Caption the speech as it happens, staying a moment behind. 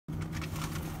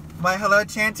Why hello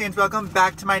Champions, welcome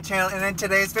back to my channel, and in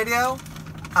today's video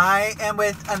I am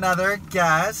with another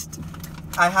guest.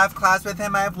 I have class with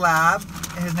him, I have lab,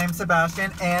 his name's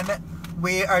Sebastian, and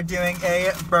we are doing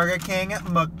a Burger King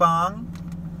mukbang.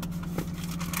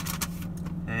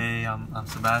 Hey, I'm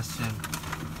Sebastian,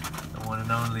 the one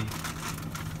and only.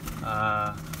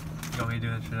 You want me to do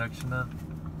an introduction now?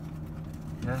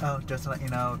 Yeah? Oh, just to let you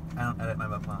know, I don't edit my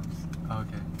mukbangs.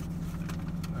 Okay.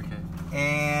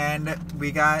 And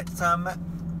we got some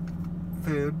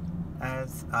food,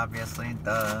 as obviously,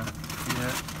 duh.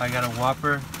 Yeah, I got a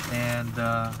Whopper and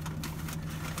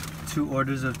 2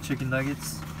 orders of chicken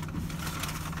nuggets.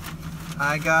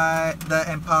 I got the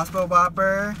Impossible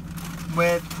Whopper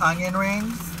with onion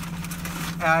rings.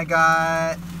 And I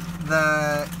got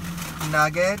the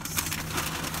nuggets.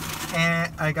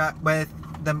 And I got with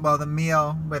the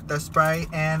meal with the Sprite.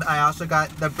 And I also got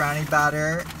the brownie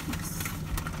batter.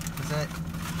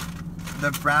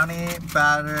 The brownie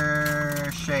batter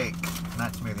shake,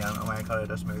 not smoothie. I don't know why I called it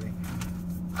a smoothie.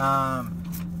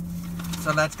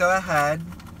 So let's go ahead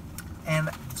and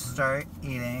start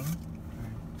eating.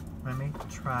 Let me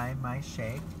try my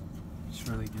shake. It's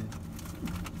really good.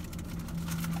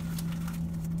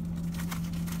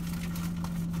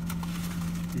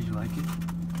 Did you like it?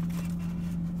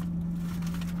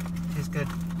 Tastes good.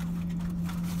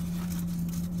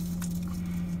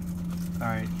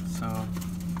 Alright, so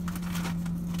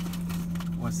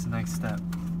what's the next step?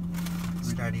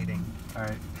 Start eating.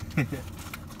 Alright.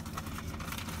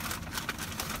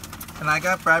 And I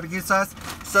got barbecue sauce.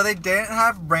 So they didn't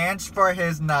have ranch for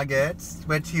his nuggets,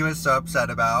 which he was so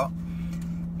upset about.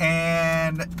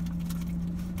 And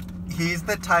he's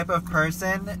the type of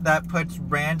person that puts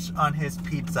ranch on his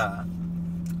pizza.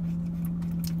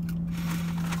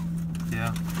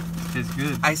 Yeah, it's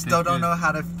good. I still don't know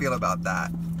how to feel about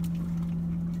that.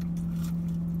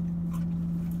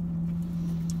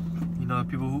 You know,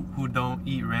 people who don't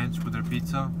eat ranch with their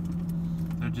pizza,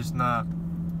 they're just not,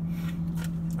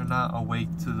 they're not awake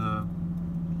to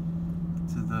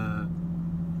the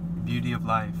beauty of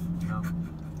life, you know.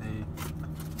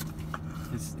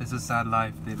 It's a sad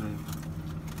life they live.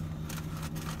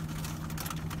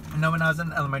 You know, when I was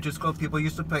in elementary school, people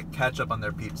used to put ketchup on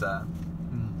their pizza.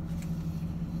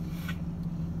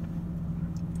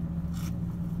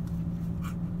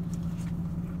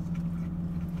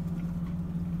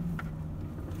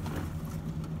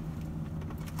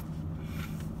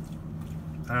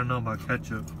 I don't know about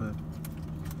ketchup, but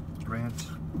ranch.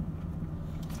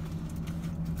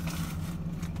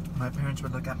 My parents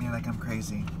would look at me like I'm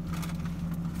crazy.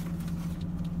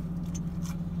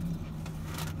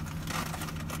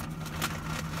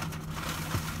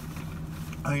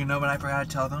 Oh, you know what I forgot to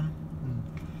tell them?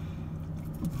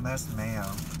 Less mayo.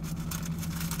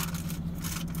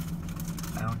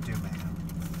 I don't do mayo.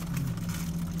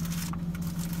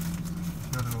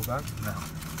 You want to go back? No.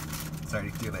 It's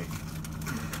already too late.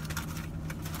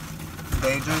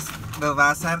 They just, the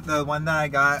last time, the one that I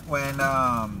got when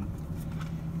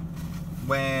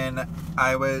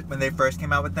they first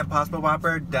came out with the Impossible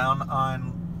Whopper down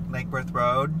on Lake Worth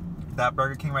Road, that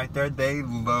Burger King right there, they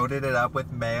loaded it up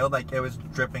with mayo, like it was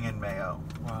dripping in mayo.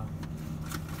 Wow.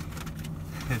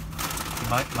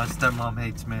 my stepmom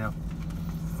hates mayo,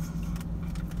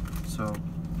 so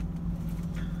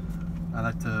I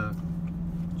like to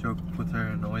joke with her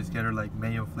and always get her like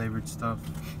mayo flavored stuff.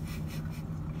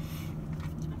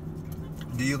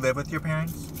 Do you live with your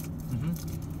parents? Mm-hmm.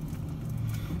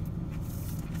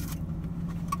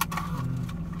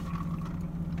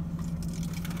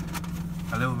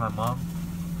 I live with my mom.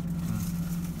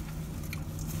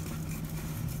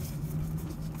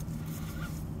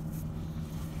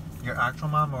 Your actual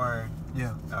mom or?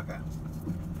 Yeah. Okay.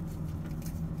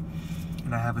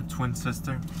 And I have a twin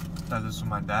sister that lives with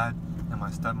my dad and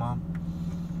my stepmom.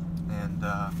 And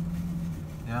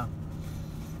yeah.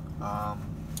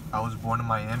 I was born in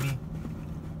Miami.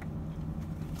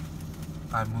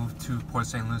 I moved to Port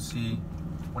St. Lucie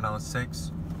when I was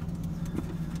 6.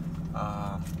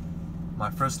 My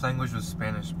first language was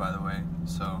Spanish, by the way,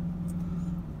 so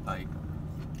like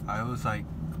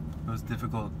it was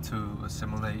difficult to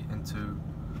assimilate into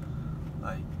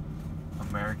like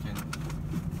American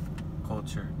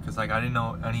culture, because like I didn't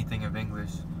know anything of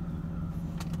English.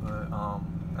 But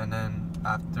and then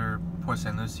after Port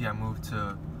St. Lucie, I moved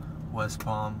to West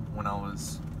Palm when I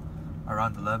was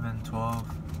around 11, 12.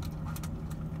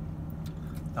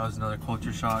 That was another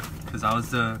culture shock, because I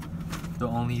was the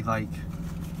only like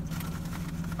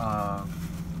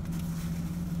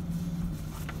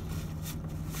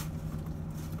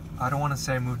I don't want to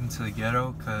say I moved into the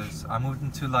ghetto, because I moved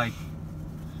into like,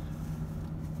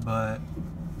 but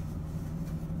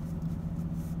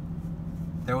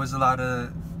there was a lot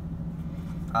of,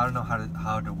 I don't know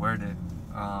how to word it.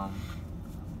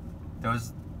 There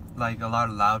was like a lot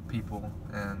of loud people,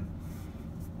 and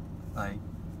like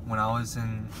when I was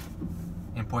in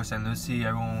Port St. Lucie,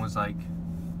 everyone was like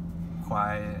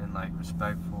quiet and like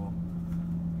respectful,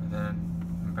 and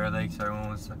then in Bear Lakes, everyone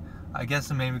was, I guess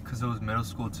maybe because it was middle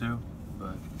school too,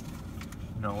 but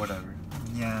you know, whatever.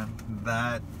 Yeah,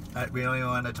 we don't even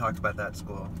want to talk about that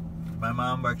school. My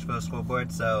mom works for the school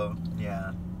board, so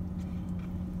yeah.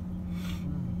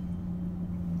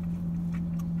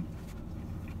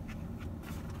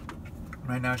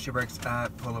 Right now she works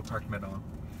at Polo Park Middle.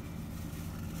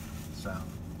 So.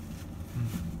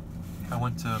 I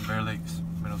went to Bear Lakes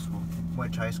Middle School.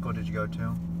 Which high school did you go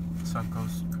to?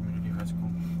 Suncoast Community High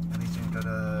School. At least you didn't go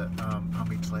to Palm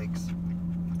Beach Lakes.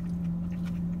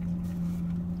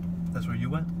 That's where you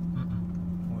went?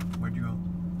 Where'd you go?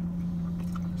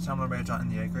 Somewhere right out in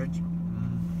the acreage.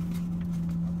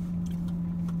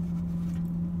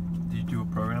 Did you do a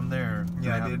program there?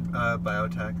 Yeah, I did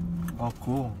biotech. Oh,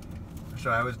 cool. So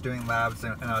I was doing labs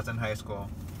and I was in high school.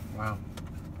 Wow.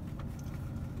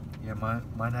 Yeah,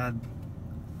 mine had,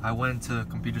 I went into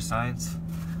computer science,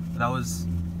 but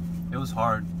it was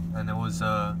hard, and it was,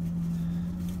 no,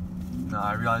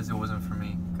 I realized it wasn't for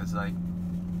me, because like,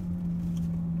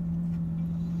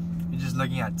 you're just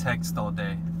looking at text all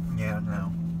day. Yeah,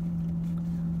 no.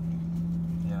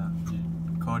 Yeah,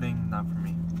 coding, not for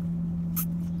me.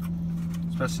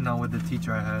 Especially not with the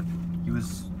teacher I had. He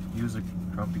was a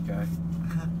grumpy guy.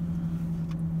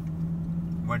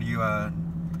 What are you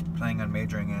planning on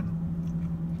majoring in?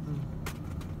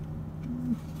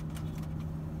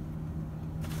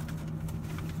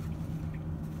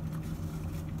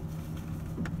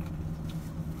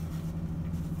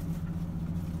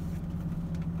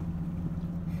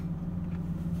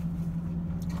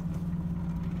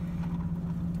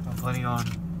 I'm planning on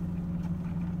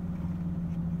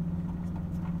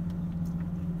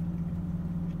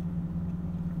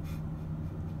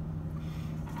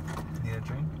Need a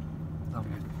drink? I'm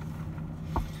good.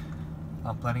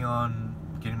 I'm planning on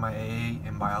getting my AA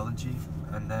in biology,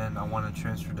 and then I want to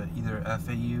transfer to either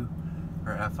FAU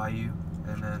or FIU,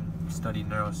 and then study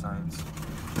neuroscience.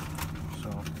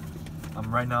 So,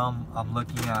 right now I'm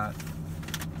looking at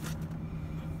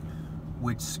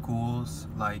which schools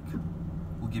like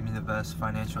will give me the best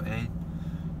financial aid,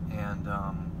 and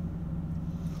I'm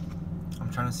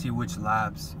trying to see which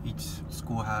labs each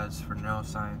school has for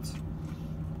neuroscience,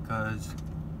 because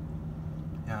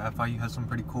yeah, FIU has some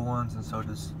pretty cool ones, and so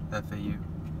does FAU.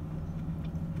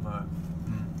 But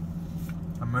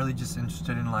I'm really just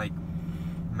interested in like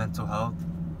mental health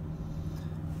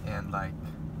and like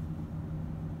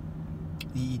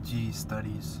EEG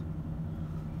studies.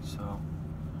 So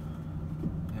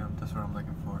yeah, that's what I'm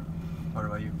looking for. What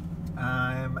about you?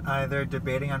 I'm either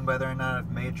debating on whether or not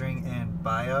I'm majoring in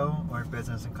bio or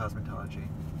business and cosmetology.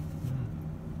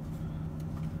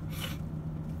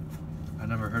 I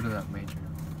never heard of that major.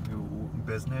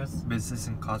 Business? Business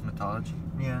and cosmetology?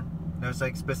 Yeah. There's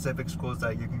like specific schools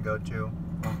that you can go to.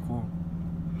 Oh, cool.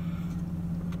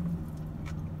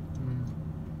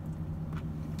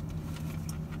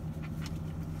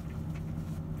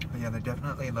 But yeah, they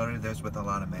definitely loaded theirs with a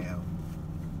lot of mayo.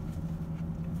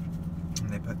 And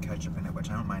they put ketchup in it,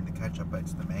 which I don't mind the ketchup, but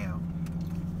it's the mayo.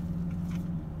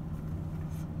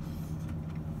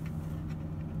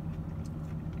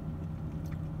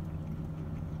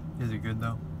 Is it good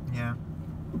though? Yeah.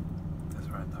 That's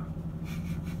what I thought.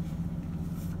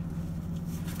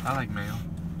 I like mayo.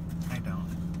 I don't.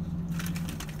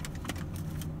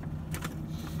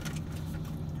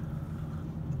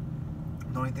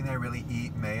 The only thing I really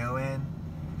eat mayo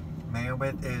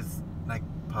with is like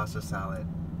pasta salad.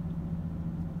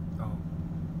 Oh.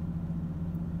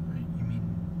 You mean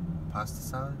pasta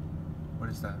salad? What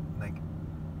is that? Like,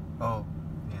 Oh,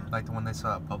 yeah. like the one they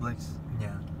sell at Publix?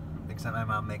 Yeah. Except my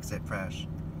mom makes it fresh.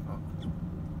 Oh.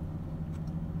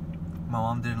 My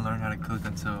mom didn't learn how to cook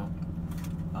until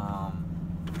a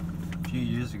few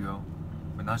years ago,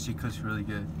 but now she cooks really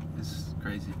good. It's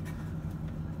crazy.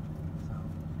 So,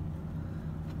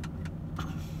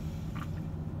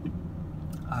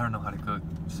 I don't know how to cook,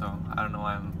 so I don't know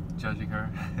why I'm judging her.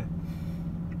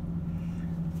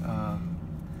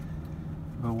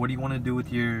 But what do you want to do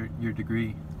with your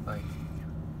degree? Like,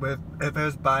 If it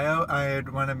was bio, I'd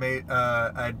want to make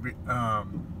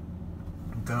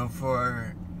go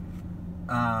for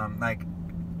like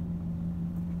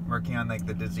working on like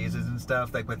the diseases and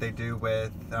stuff, like what they do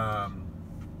with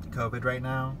COVID right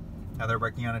now. How they're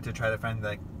working on it to try to find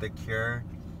like the cure.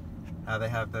 How they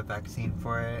have the vaccine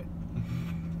for it.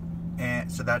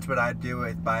 And so that's what I'd do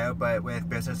with bio, but with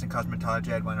business and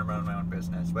cosmetology, I'd want to run my own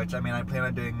business, which, I mean, I plan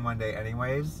on doing one day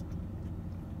anyways.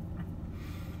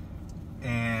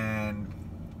 And,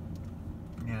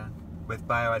 yeah, with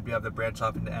bio, I'd be able to branch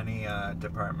off into any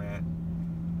department.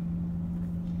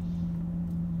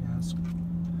 Yes.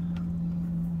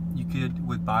 You could,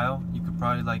 with bio, you could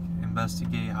probably, like,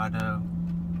 investigate how to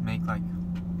make, like,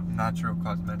 natural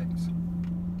cosmetics.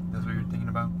 That's what you're thinking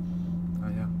about? Oh,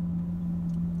 yeah.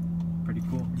 Pretty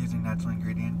cool. Using natural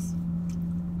ingredients.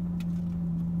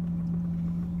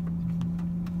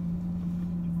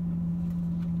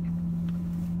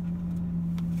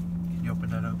 Can you open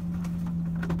that up?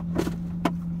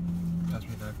 Pass me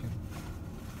a napkin.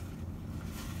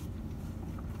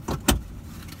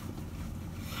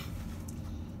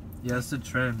 Yeah, it's the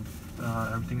trend.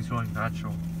 Everything's going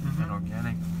natural and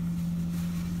organic,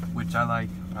 which I like.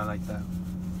 I like that.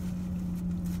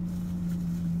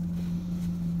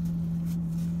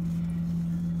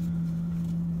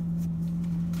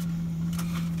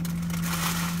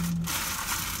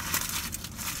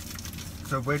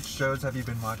 So which shows have you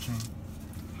been watching?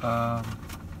 I've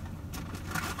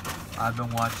been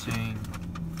watching.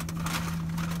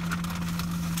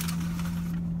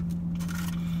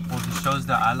 Well, the shows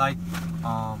that I like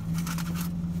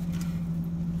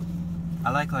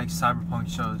like cyberpunk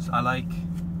shows. I like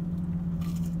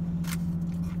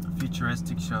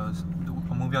futuristic shows.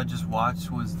 A movie I just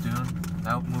watched was Dune.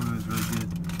 That movie was really good.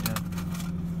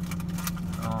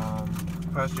 Yeah.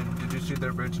 Question, did you see the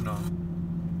original?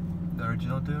 The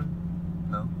original Dune?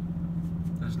 No.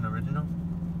 There's an original?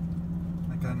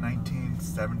 Like a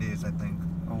 1970s, I think.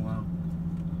 Oh wow.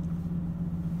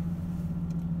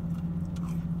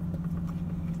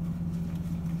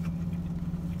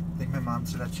 I think my mom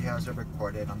said that she has it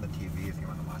recorded on the TV if you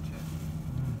want to watch it.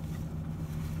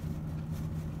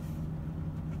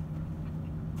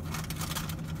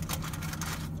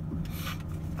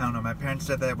 I don't know, my parents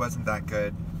said that it wasn't that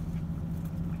good.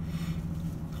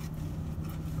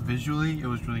 Visually, it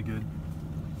was really good.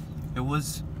 It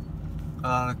was a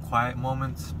lot of quiet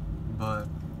moments, but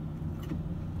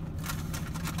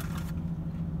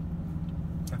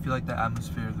I feel like the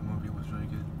atmosphere of the movie was really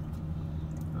good.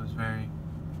 It was very...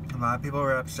 A lot of people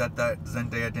were upset that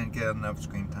Zendaya didn't get enough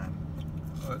screen time.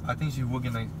 I think she will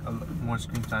get more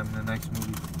screen time in the next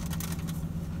movie.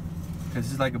 Because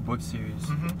this is like a book series.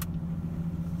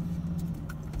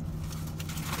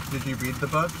 Did you read the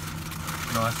book?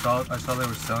 No, I saw they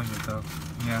were selling it though.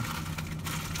 Yeah.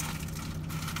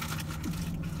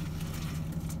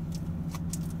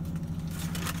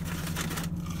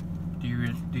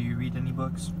 Do you read any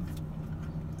books?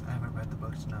 I haven't read the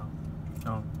books, no.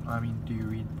 No, I mean, do you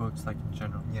read books like in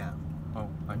general? Yeah. Oh,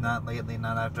 not lately,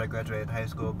 not after I graduated high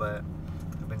school, but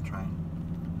I've been trying.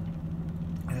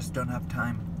 I just don't have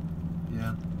time.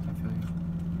 Yeah, I feel you.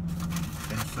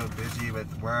 Been so busy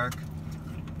with work.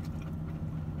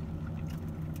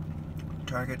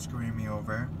 Target screwing me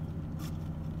over.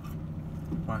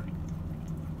 Why?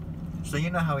 So you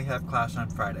know how we have class on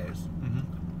Fridays.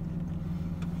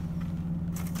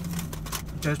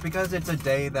 Just because it's a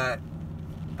day that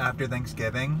after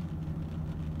Thanksgiving,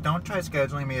 don't try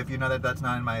scheduling me if you know that that's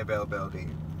not in my availability.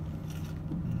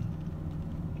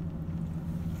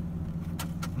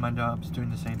 My job's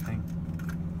doing the same thing.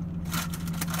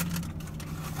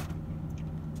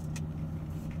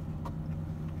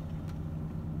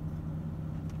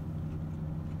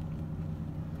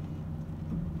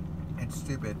 It's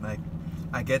stupid. Like,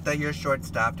 I get that you're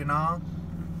short-staffed and all,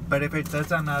 but if it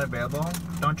says I'm not available,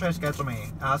 don't try to schedule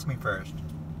me. Ask me first.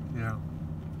 Yeah.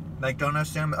 Like, don't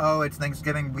assume, oh, it's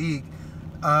Thanksgiving week.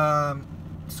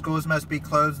 Schools must be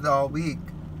closed all week.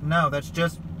 No, that's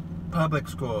just public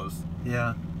schools.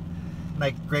 Yeah.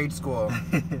 Like grade school.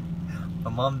 My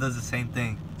mom does the same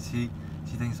thing. She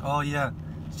thinks, oh yeah.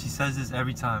 She says this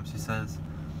every time. She says,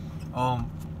 oh,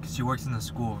 'cause she works in the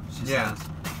school. She says,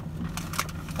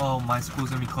 oh, my school's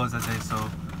gonna be closed that day, so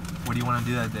what do you want to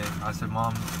do that day? I said,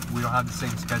 Mom, we don't have the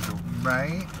same schedule.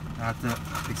 Right? I have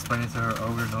to explain it to her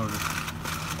over and over.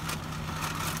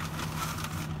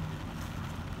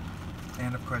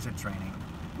 And of course it's raining.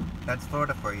 That's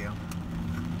Florida for you.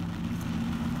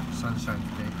 Sunshine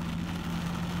today.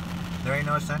 There ain't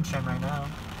no sunshine right now.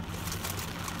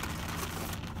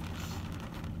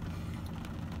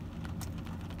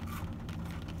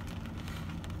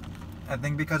 I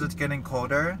think because it's getting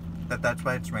colder, that's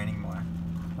why it's raining more.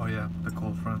 Oh yeah, the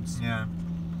cold fronts. Yeah.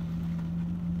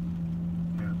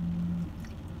 Yeah.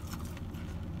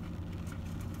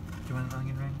 Do you want an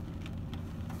onion ring?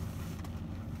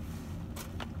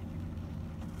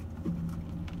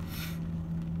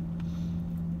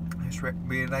 I just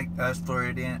we like us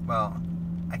Floridian. Well,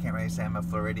 I can't really say I'm a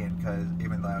Floridian because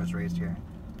even though I was raised here,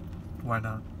 Why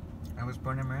not? I was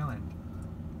born in Maryland.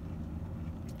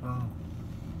 Oh.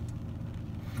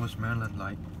 What's Maryland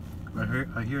like?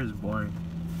 I hear it's boring.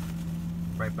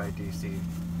 Right by DC.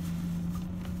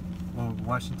 Well,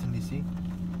 Washington D.C.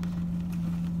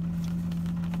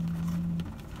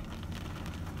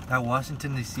 That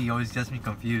Washington D.C. always gets me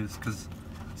confused because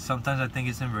sometimes I think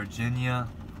it's in Virginia,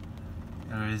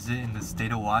 or is it in the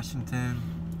state of Washington?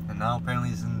 And now apparently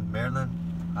it's in Maryland.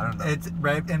 I don't know. It's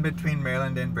right in between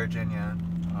Maryland and Virginia.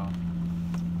 Oh.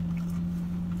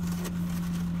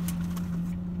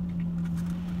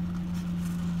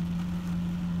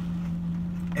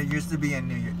 It used to be in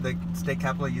New York. The state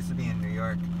capital used to be in New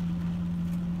York.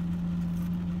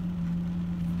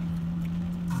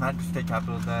 Not the state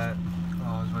capital, the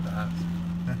Oh, I was about to ask.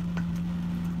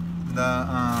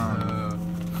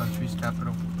 the Country's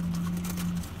capital.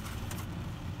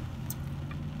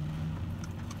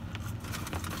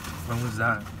 When was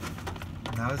that?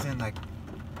 that was in like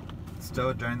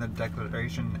still during the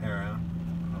Declaration era.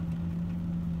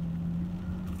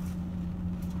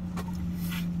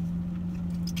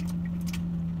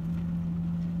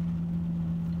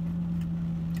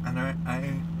 And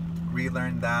I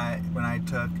relearned that when I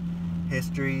took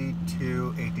history to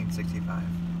 1865.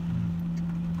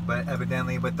 But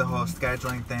evidently with the whole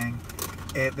scheduling thing,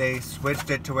 they switched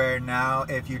it to where now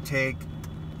if you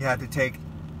have to take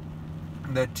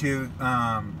the two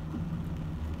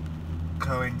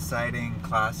coinciding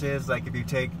classes. Like if you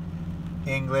take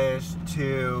English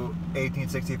to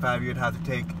 1865, you'd have to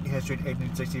take history to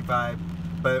 1865.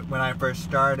 But when I first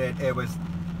started, it was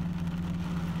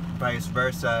vice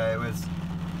versa. It was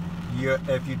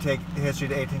if you take history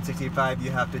to 1865,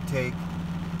 you have to take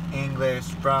English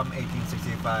from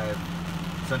 1865.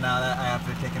 So now that I have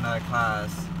to take another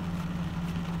class.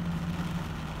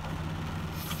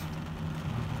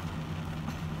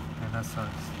 And that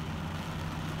sucks.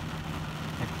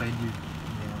 They played you.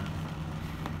 Yeah.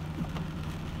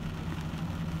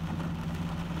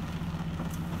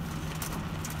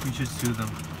 We should sue them.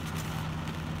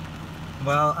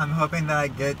 Well, I'm hoping that I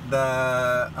get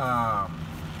the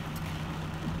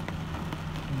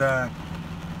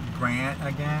grant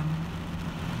again,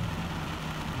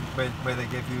 where they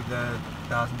give you the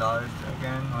 $1,000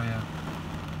 again. Oh yeah.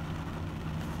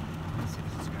 Let's see,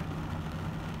 this is good.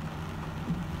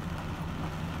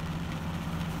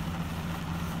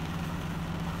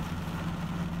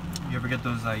 You ever get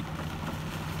those like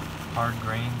hard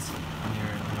grains on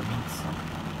your meats?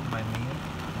 My meat,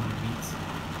 On your meats?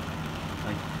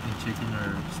 Like in chicken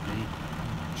or steak?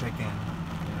 chicken.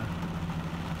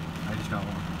 Yeah. I just got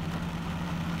one.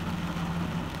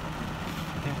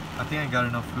 I think I got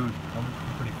enough food. I'm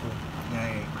pretty full. Yeah, I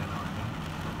ate mine already.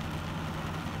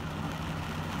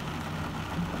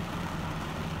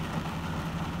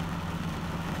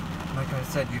 Like I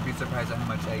said, you'd be surprised at how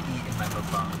much I eat in my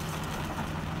mukbangs.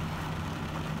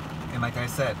 And like I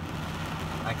said,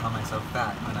 I call myself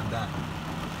fat when I'm done.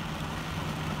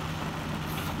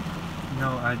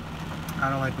 No, I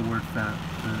don't like the word fat.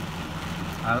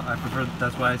 I prefer,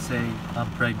 that's why I say I'm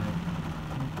pregnant.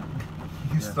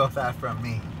 You Yeah. stole that from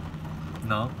me.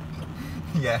 No,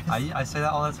 Yes. I say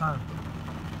that all the time.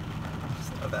 You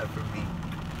stole that from me.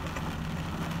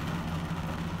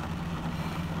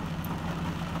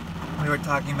 We were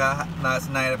talking about last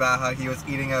night about how he was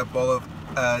eating a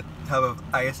tub of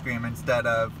ice cream instead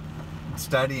of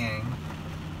studying.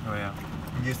 Oh yeah.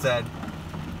 You said,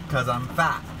 "'Cause I'm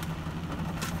fat."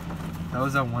 That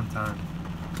was that one time.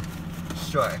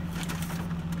 Sure.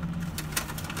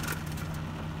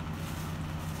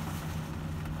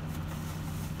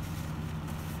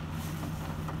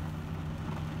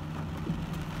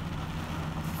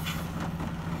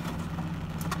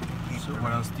 So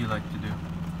what else do you like to do?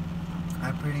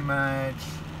 I pretty much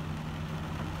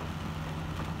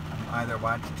either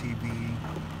watch TV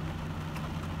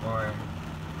or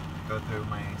go through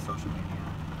my social media.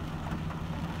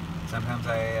 Sometimes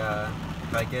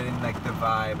if I get in like the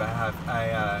vibe,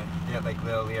 I get like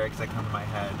little lyrics that come to my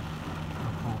head.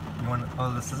 Oh, cool. You want? Oh,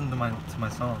 let's listen to my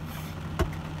song,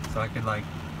 so I could like,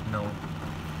 you know,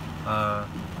 oh, I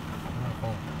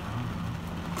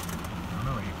don't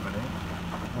know where you put it.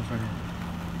 what's right here?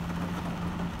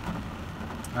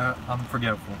 I'm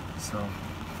forgetful, so.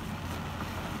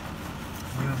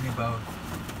 You and me both.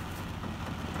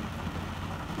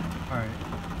 Alright.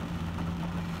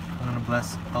 I'm gonna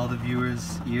bless all the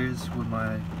viewers' ears with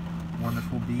my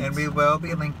wonderful beats. And we will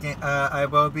be linking. I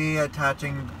will be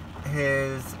attaching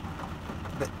his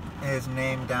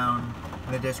name down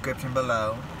in the description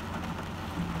below.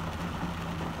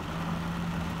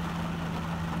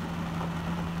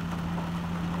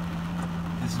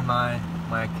 This is my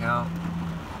account.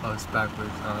 Oh, it's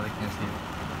backwards. Oh, they can't see it.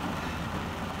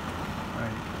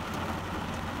 Alright.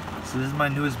 So this is my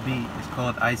newest beat. It's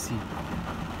called Icy.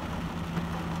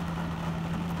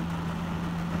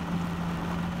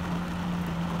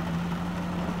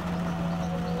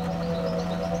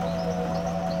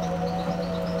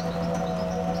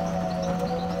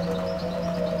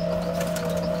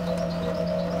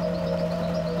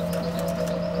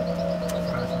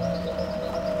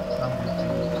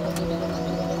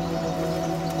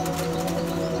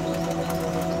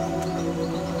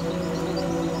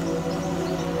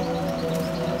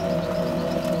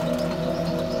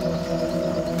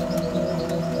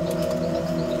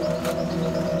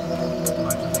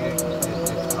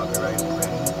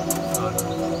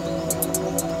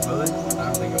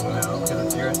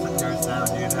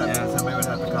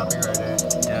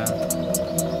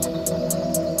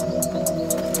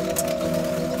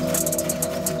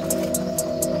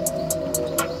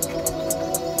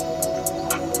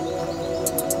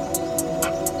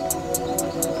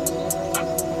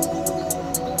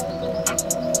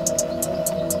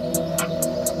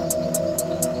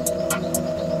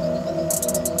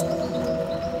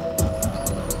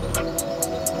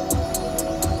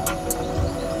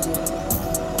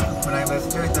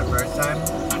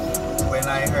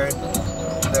 I heard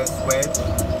the switch,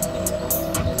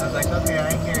 I was like, okay, I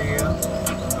hear you.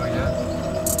 Oh yeah?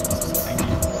 Thank you.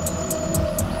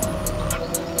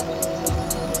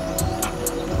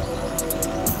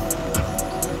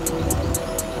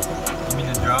 You mean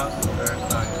the drop? Or, oh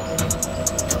yeah.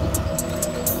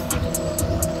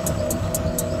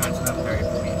 That's not very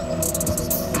for me.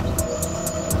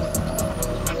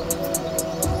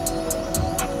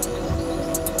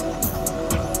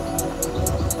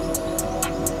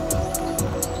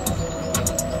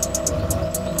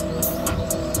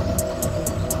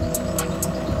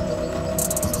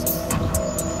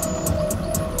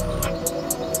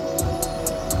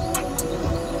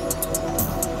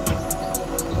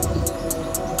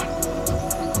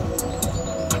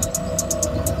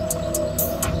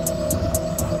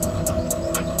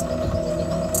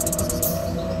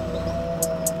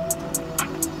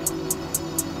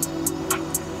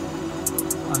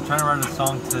 I'm trying to write a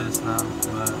song to this now,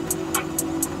 but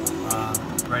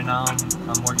right now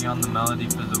I'm working on the melody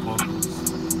for the vocals.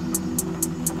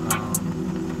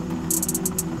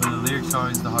 But the lyrics are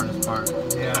always the hardest part.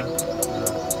 Yeah.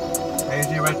 I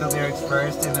usually write the lyrics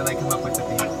first and then I come up with the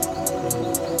beat.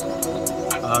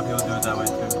 A lot of people do it that way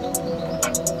too.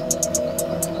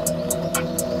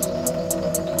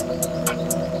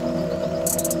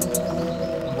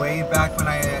 Way back when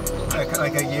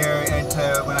like a year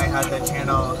into when I had the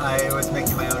channel, I was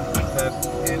making my own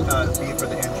beat for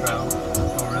the intro.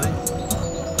 Oh really?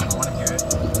 I want to hear it.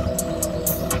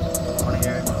 I want to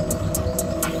hear it.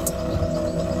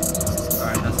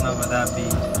 Alright, that's enough of that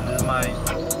beat. And this is my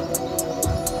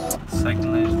second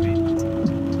latest beat.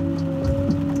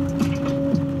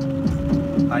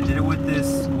 I did it with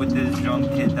this drum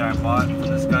kit that I bought from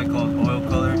this guy called Oil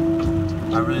Color.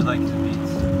 I really like his beats.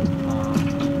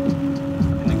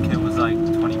 Like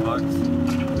 20 bucks.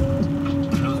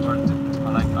 It was worth it. I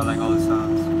like all the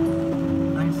sounds.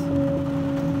 Nice.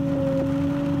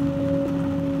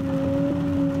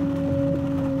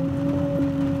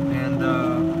 And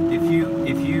if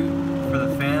you for the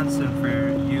fans and for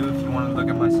you, if you want to look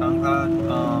at my SoundCloud,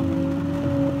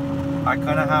 I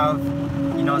kind of have,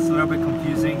 you know, it's a little bit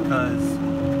confusing because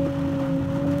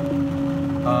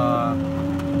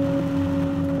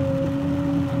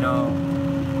you know,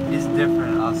 it's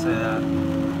different, I'll say that,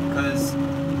 because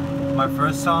my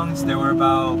first songs, they were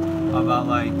about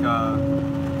like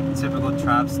typical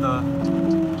trap stuff,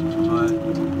 but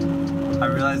I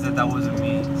realized that wasn't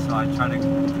me, so I tried to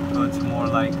go to more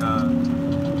like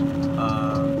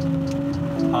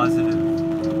positive,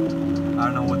 I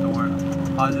don't know what the word,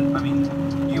 positive, I mean,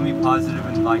 you can be positive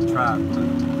and like trap, but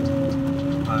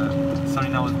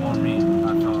something that was more me,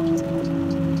 I felt.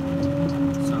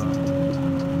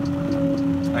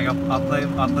 Like I'll play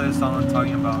the song I'm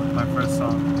talking about, my first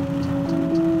song.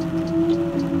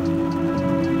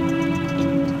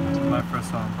 My first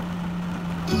song.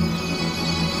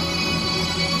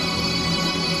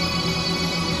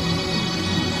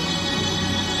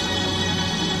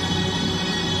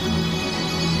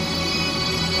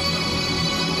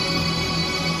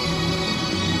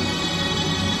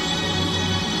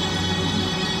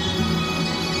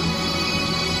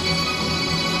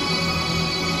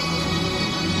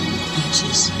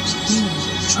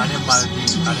 I didn't buy the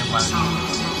beat.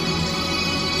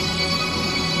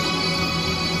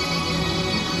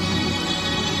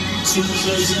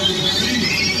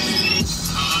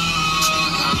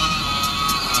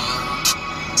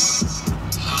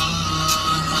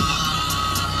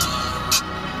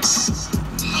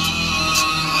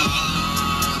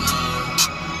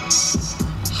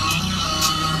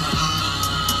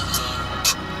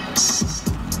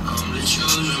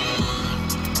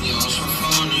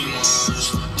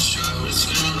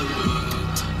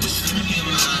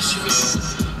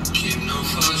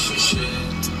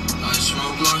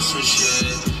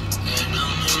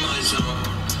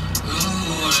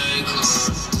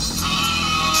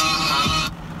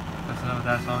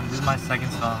 that song. This is my second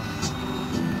song.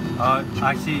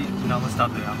 Actually, no, I'm gonna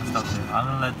stop there. I'm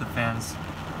gonna let the fans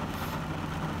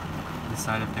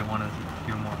decide if they want to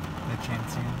hear more. The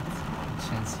Chansians.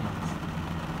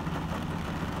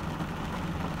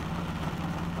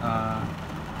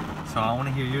 So I want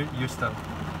to hear your stuff.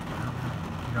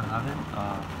 You don't have it?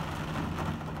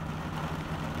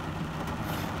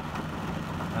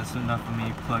 That's enough of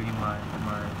me plugging my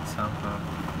SoundCloud.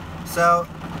 So,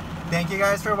 thank you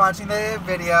guys for watching the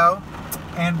video.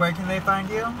 And where can they find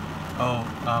you? Oh,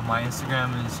 my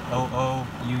Instagram is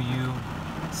OOUUSEB.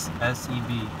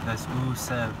 That's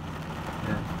Seb.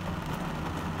 Yeah.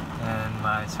 And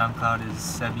my SoundCloud is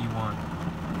Sebi1.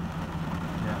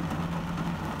 Yeah.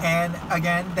 And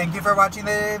again, thank you for watching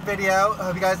the video. I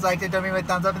hope you guys liked it. Don't forget to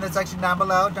thumbs up in the section down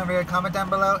below. Don't forget to comment down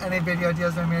below any video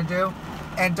ideas you want me to do.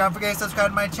 And don't forget to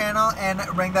subscribe to my channel and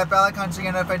ring that bell icon so you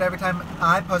get notified every time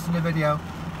I post a new video.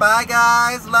 Bye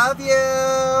guys, love you!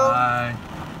 Bye.